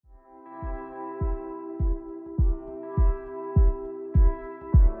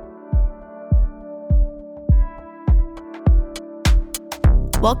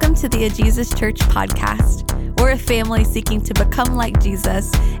Welcome to the A Jesus Church podcast. We're a family seeking to become like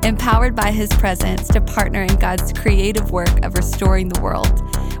Jesus, empowered by his presence to partner in God's creative work of restoring the world.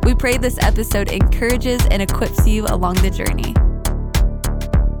 We pray this episode encourages and equips you along the journey.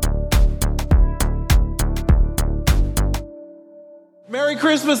 Merry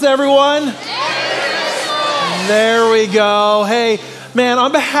Christmas, everyone. There we go. Hey, man,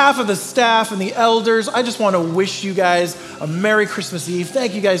 on behalf of the staff and the elders, I just want to wish you guys a Merry Christmas Eve.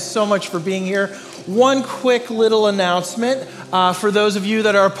 Thank you guys so much for being here. One quick little announcement for those of you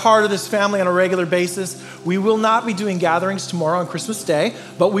that are a part of this family on a regular basis. We will not be doing gatherings tomorrow on Christmas Day,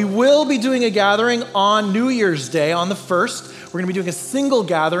 but we will be doing a gathering on New Year's Day on the 1st. We're going to be doing a single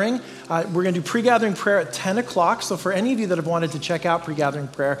gathering. We're going to do pre-gathering prayer at 10 o'clock. So for any of you that have wanted to check out pre-gathering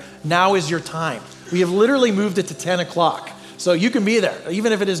prayer, now is your time. We have literally moved it to 10 o'clock. So you can be there,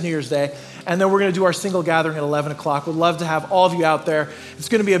 even if it is New Year's Day. And then we're going to do our single gathering at 11 o'clock. We'd love to have all of you out there. It's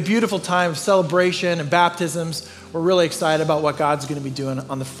going to be a beautiful time of celebration and baptisms. We're really excited about what God's going to be doing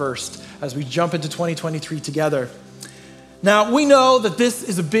on the 1st as we jump into 2023 together. Now, we know that this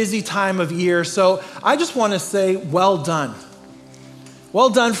is a busy time of year, so I just want to say well done.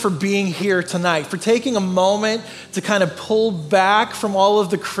 Well done for being here tonight, for taking a moment to kind of pull back from all of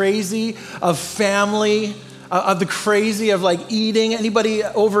the crazy of family, of the crazy of like eating. Anybody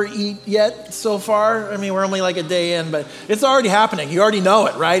overeat yet so far? I mean, we're only like a day in, but it's already happening. You already know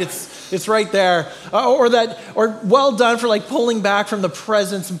it, right? It's right there. Or well done for like pulling back from the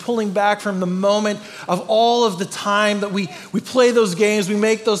presence and pulling back from the moment of all of the time that we play those games, we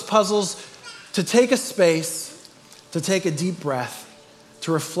make those puzzles, to take a space, to take a deep breath,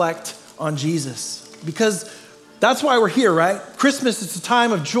 to reflect on Jesus. Because that's why we're here, right? Christmas is a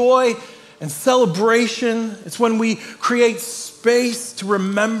time of joy and celebration. It's when we create space to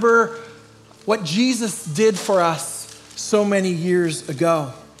remember what Jesus did for us so many years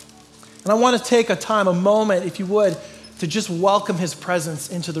ago. And I want to take a moment, if you would, to just welcome his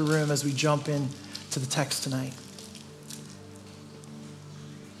presence into the room as we jump into the text tonight.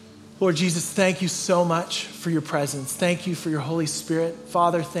 Lord Jesus, thank you so much for your presence. Thank you for your Holy Spirit.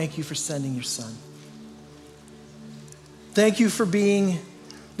 Father, thank you for sending your Son. Thank you for being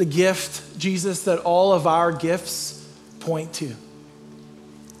the gift, Jesus, that all of our gifts point to.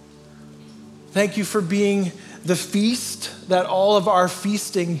 Thank you for being the feast that all of our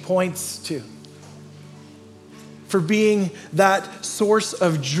feasting points to. For being that source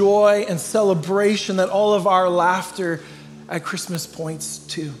of joy and celebration that all of our laughter at Christmas points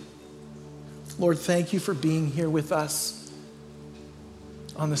to. Lord, thank you for being here with us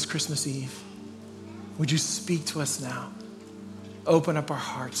on this Christmas Eve. Would you speak to us now? Open up our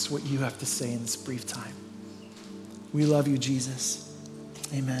hearts, what you have to say in this brief time. We love you, Jesus.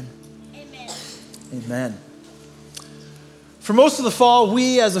 Amen. Amen. Amen. For most of the fall,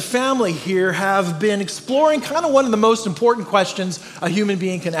 we as a family here have been exploring kind of one of the most important questions a human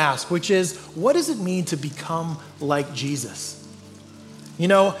being can ask, which is, what does it mean to become like Jesus? You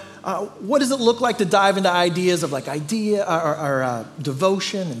know, what does it look like to dive into ideas of like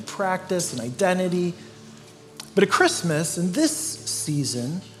devotion and practice and identity? But at Christmas, in this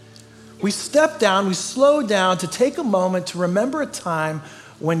season, we step down, we slow down to take a moment to remember a time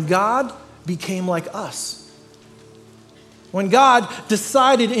when God became like us. When God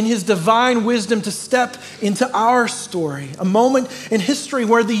decided in his divine wisdom to step into our story, a moment in history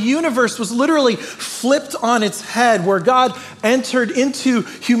where the universe was literally flipped on its head, where God entered into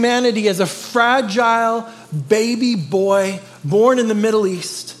humanity as a fragile baby boy born in the Middle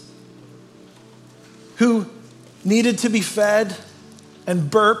East who needed to be fed and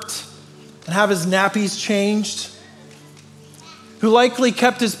burped and have his nappies changed, who likely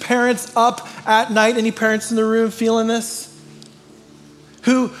kept his parents up at night. Any parents in the room feeling this?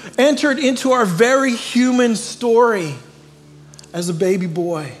 Who entered into our very human story as a baby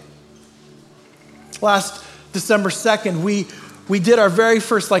boy. Last December 2nd, we did our very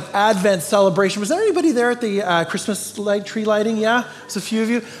first Advent celebration. Was there anybody there at the Christmas tree lighting? Yeah, there's a few of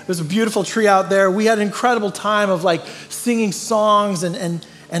you. There's a beautiful tree out there. We had an incredible time of singing songs and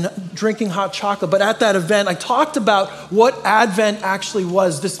drinking hot chocolate. But at that event, I talked about what Advent actually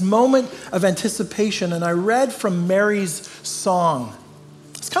was, this moment of anticipation. And I read from Mary's song.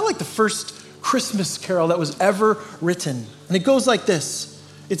 It's kind of like the first Christmas carol that was ever written. And it goes like this.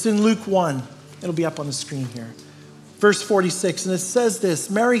 It's in Luke 1. It'll be up on the screen here. Verse 46, and it says this: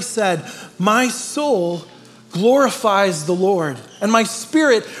 Mary said, "My soul glorifies the Lord, and my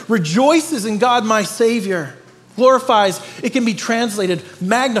spirit rejoices in God my Savior." Glorifies, it can be translated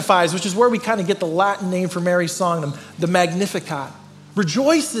magnifies, which is where we kind of get the Latin name for Mary's song, the Magnificat.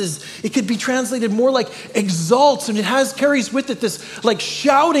 Rejoices, it could be translated more like exalts, and it carries with it this like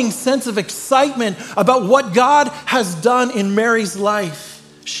shouting sense of excitement about what God has done in Mary's life.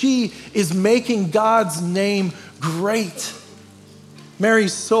 She is making God's name great.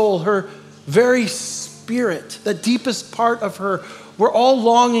 Mary's soul, her very spirit, the deepest part of her, where all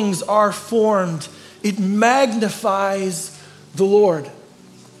longings are formed, it magnifies the Lord.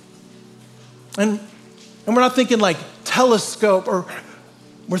 And we're not thinking like telescope, or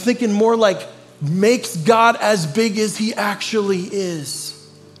we're thinking more like makes God as big as he actually is.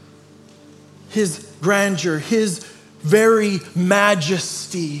 His grandeur, his very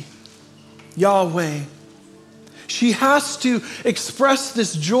majesty, Yahweh. She has to express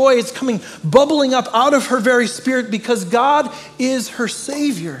this joy. It's bubbling up out of her very spirit because God is her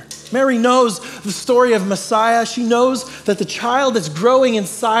Savior. Mary knows the story of Messiah. She knows that the child that's growing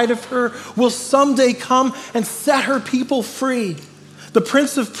inside of her will someday come and set her people free. The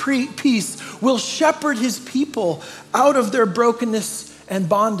Prince of Peace will shepherd his people out of their brokenness and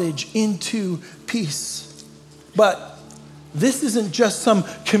bondage into peace. But this isn't just some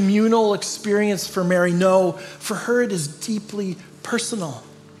communal experience for Mary. No, for her it is deeply personal.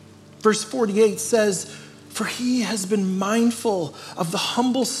 Verse 48 says, "For he has been mindful of the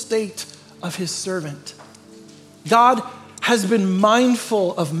humble state of his servant." God has been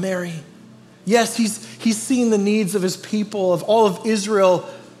mindful of Mary. Yes, he's seen the needs of his people, of all of Israel,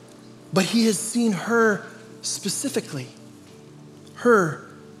 but he has seen her specifically, her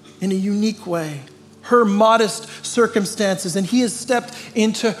in a unique way, her modest circumstances, and he has stepped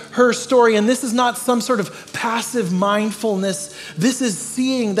into her story. And this is not some sort of passive mindfulness. This is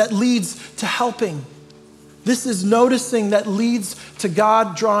seeing that leads to helping. This is noticing that leads to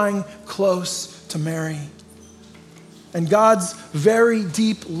God drawing close to Mary. And God's very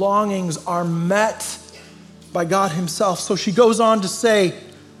deep longings are met by God himself. So she goes on to say,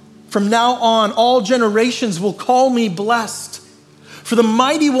 "From now on, all generations will call me blessed. For the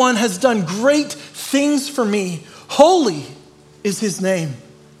Mighty One has done great things for me. Holy is his name."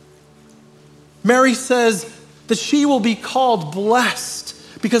 Mary says that she will be called blessed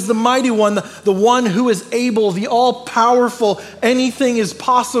because the Mighty One, the one who is able, the all-powerful, anything is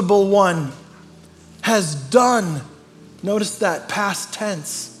possible one, has done, notice that, past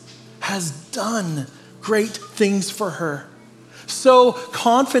tense, has done great things for her. So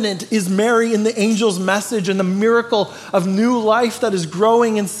confident is Mary in the angel's message and the miracle of new life that is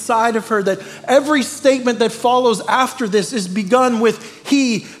growing inside of her, that every statement that follows after this is begun with,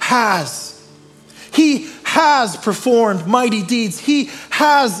 "He has." He has performed mighty deeds. He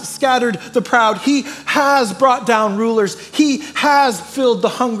has scattered the proud. He has brought down rulers. He has filled the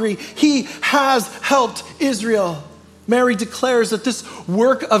hungry. He has helped Israel. Mary declares that this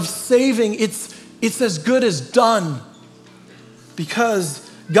work of saving, it's as good as done because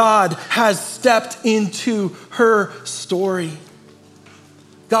God has stepped into her story.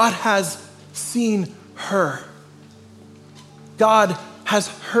 God has seen her. God has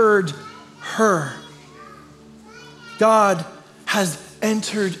heard her. God has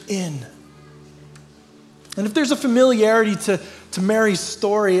entered in. And if there's a familiarity to Mary's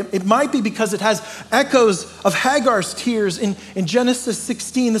story, it might be because it has echoes of Hagar's tears in Genesis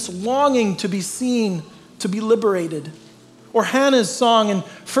 16, this longing to be seen, to be liberated. Or Hannah's song in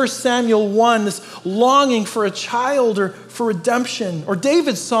 1 Samuel 1, this longing for a child or for redemption. Or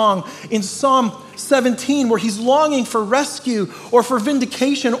David's song in Psalm 17, where he's longing for rescue or for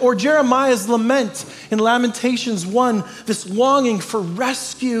vindication. Or Jeremiah's lament in Lamentations 1, this longing for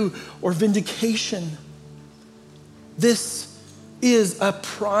rescue or vindication. This is a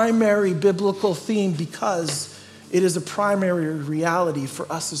primary biblical theme because it is a primary reality for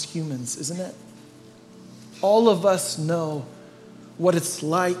us as humans, isn't it? All of us know what it's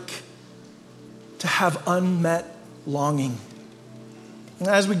like to have unmet longing. And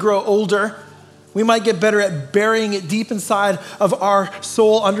as we grow older, we might get better at burying it deep inside of our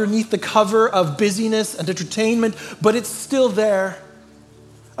soul underneath the cover of busyness and entertainment, but it's still there.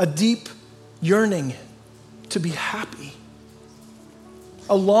 A deep yearning to be happy.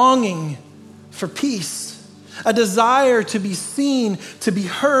 A longing for peace. A desire to be seen, to be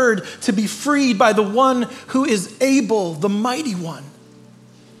heard, to be freed by the one who is able, the Mighty One.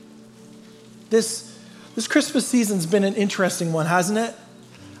 This Christmas season's been an interesting one, hasn't it?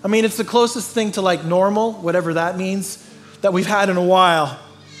 I mean, it's the closest thing to like normal, whatever that means, that we've had in a while.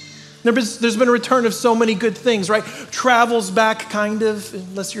 There's been a return of so many good things, right? Travel's back, kind of,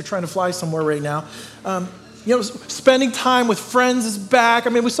 unless you're trying to fly somewhere right now. Spending time with friends is back. I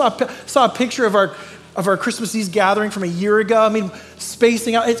mean, we saw a picture of our of our Christmas Eve gathering from a year ago. I mean,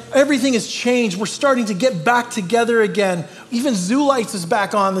 spacing out, everything has changed. We're starting to get back together again. Even Zoo Lights is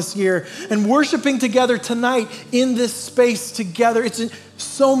back on this year, and worshiping together tonight in this space together. It's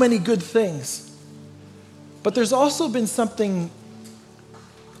so many good things. But there's also been something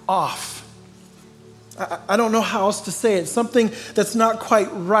off. I don't know how else to say it. Something that's not quite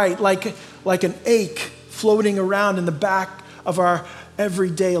right, like an ache floating around in the back of our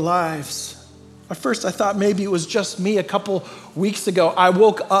everyday lives. At first, I thought maybe it was just me. A couple weeks ago, I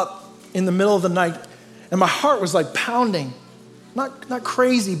woke up in the middle of the night, and my heart was like pounding. Not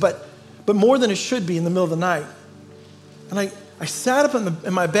crazy, but more than it should be in the middle of the night. And I sat up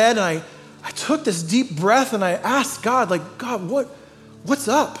in my bed, and I took this deep breath, and I asked God, God, what's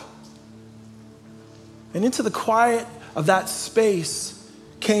up? And into the quiet of that space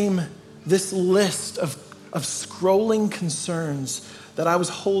came this list of scrolling concerns that I was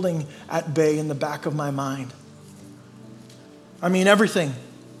holding at bay in the back of my mind. I mean, everything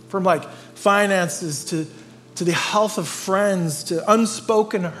from finances to the health of friends, to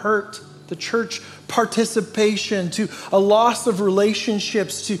unspoken hurt, to church participation, to a loss of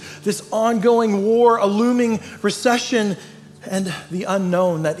relationships, to this ongoing war, a looming recession, and the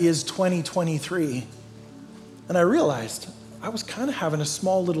unknown that is 2023. And I realized I was kind of having a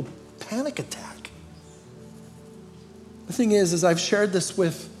small little panic attack. The thing is, as I've shared this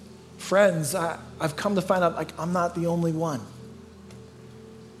with friends, I've come to find out I'm not the only one.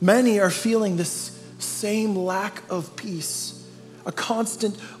 Many are feeling this same lack of peace, a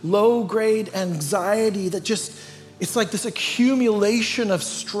constant low-grade anxiety that it's like this accumulation of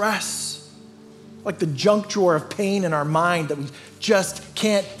stress, like the junk drawer of pain in our mind that we just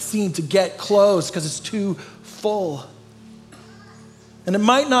can't seem to get closed because it's too full. And it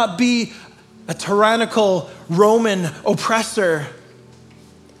might not be a tyrannical Roman oppressor,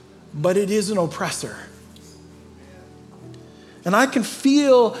 but it is an oppressor. And I can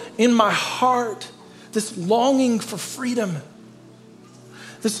feel in my heart this longing for freedom,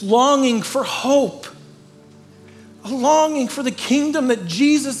 this longing for hope, a longing for the kingdom that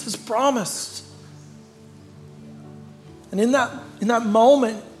Jesus has promised. And in that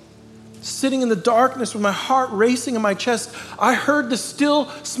moment, sitting in the darkness with my heart racing in my chest, I heard the still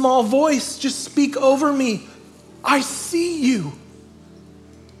small voice just speak over me. I see you.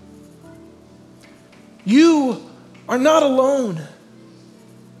 You are not alone.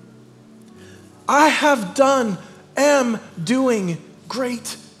 I am doing great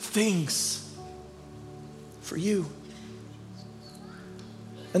things for you.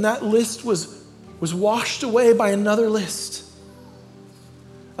 And that list was washed away by another list.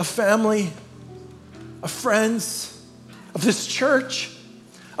 Of family, of friends, of this church,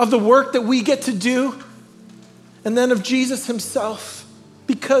 of the work that we get to do, and then of Jesus himself,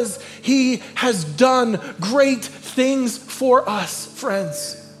 because he has done great things for us,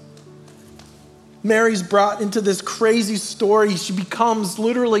 friends. Mary's brought into this crazy story. She becomes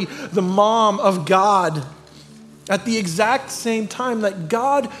literally the mom of God at the exact same time that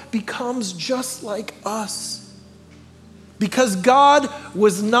God becomes just like us. Because God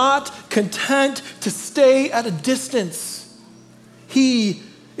was not content to stay at a distance. He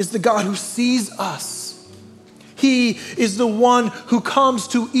is the God who sees us. He is the one who comes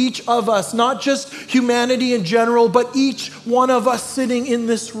to each of us, not just humanity in general, but each one of us sitting in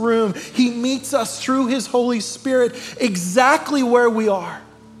this room. He meets us through his Holy Spirit exactly where we are,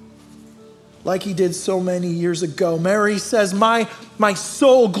 like he did so many years ago. Mary says, my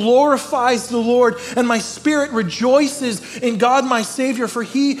soul glorifies the Lord, and my spirit rejoices in God my Savior, for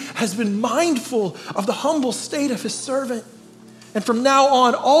he has been mindful of the humble state of his servant. And from now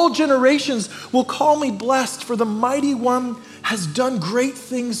on, all generations will call me blessed, for the mighty one has done great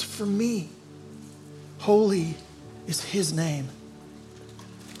things for me. Holy is his name.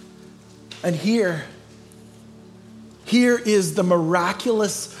 And here is the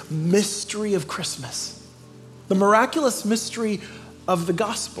miraculous mystery of Christmas, the miraculous mystery of the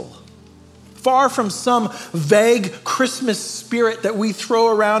gospel. Far from some vague Christmas spirit that we throw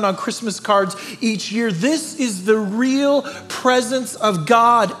around on Christmas cards each year, this is the real presence of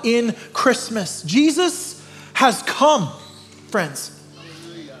God in Christmas. Jesus has come, friends.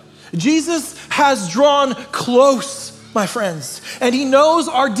 Jesus has drawn close, my friends, and he knows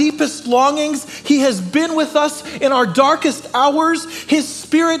our deepest longings. He has been with us in our darkest hours. His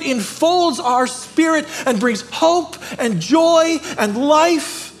spirit enfolds our spirit and brings hope and joy and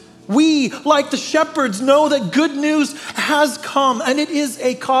life. We, like the shepherds, know that good news has come, and it is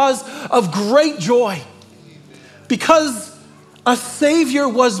a cause of great joy because a Savior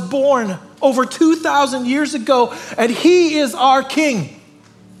was born over 2,000 years ago, and he is our King.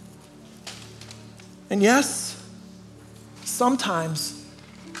 And yes, sometimes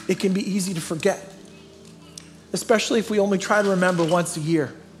it can be easy to forget, especially if we only try to remember once a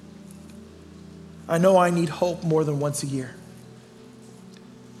year. I know I need hope more than once a year.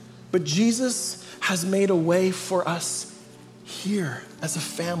 But Jesus has made a way for us here as a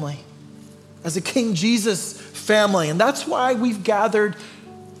family, as a King Jesus family. And that's why we've gathered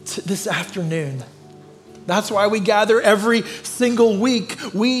this afternoon. That's why we gather every single week.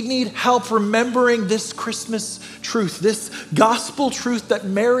 We need help remembering this Christmas truth, this gospel truth that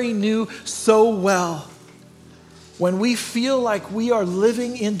Mary knew so well. When we feel like we are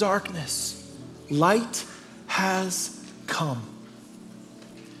living in darkness, light has come,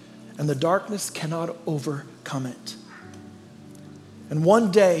 and the darkness cannot overcome it. And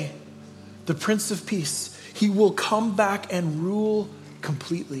one day, the Prince of Peace, he will come back and rule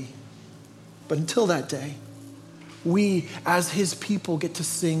completely. But until that day, we as his people get to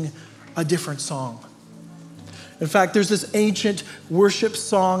sing a different song. In fact, there's this ancient worship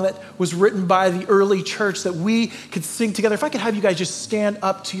song that was written by the early church that we could sing together. If I could have you guys just stand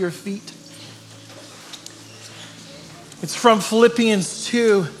up to your feet. It's from Philippians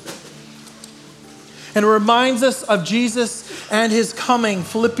 2. And it reminds us of Jesus and his coming,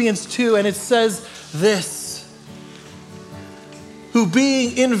 Philippians 2. And it says this: who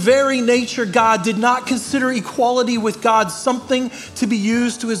being in very nature God did not consider equality with God something to be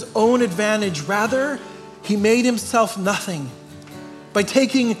used to his own advantage. Rather, he made himself nothing by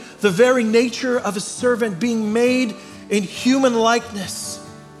taking the very nature of a servant, being made in human likeness.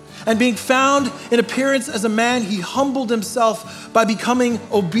 And being found in appearance as a man, he humbled himself by becoming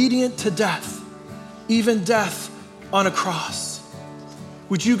obedient to death, even death on a cross.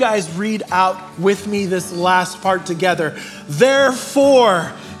 Would you guys read out with me this last part together?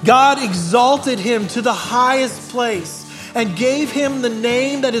 Therefore, God exalted him to the highest place and gave him the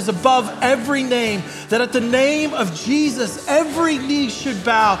name that is above every name, that at the name of Jesus, every knee should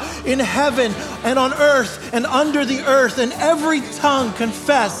bow in heaven and on earth and under the earth, and every tongue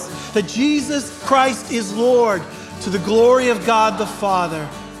confess that Jesus Christ is Lord, to the glory of God the Father.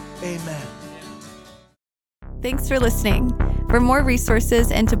 Amen. Thanks for listening. For more resources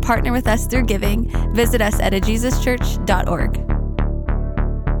and to partner with us through giving, visit us at ajesuschurch.org.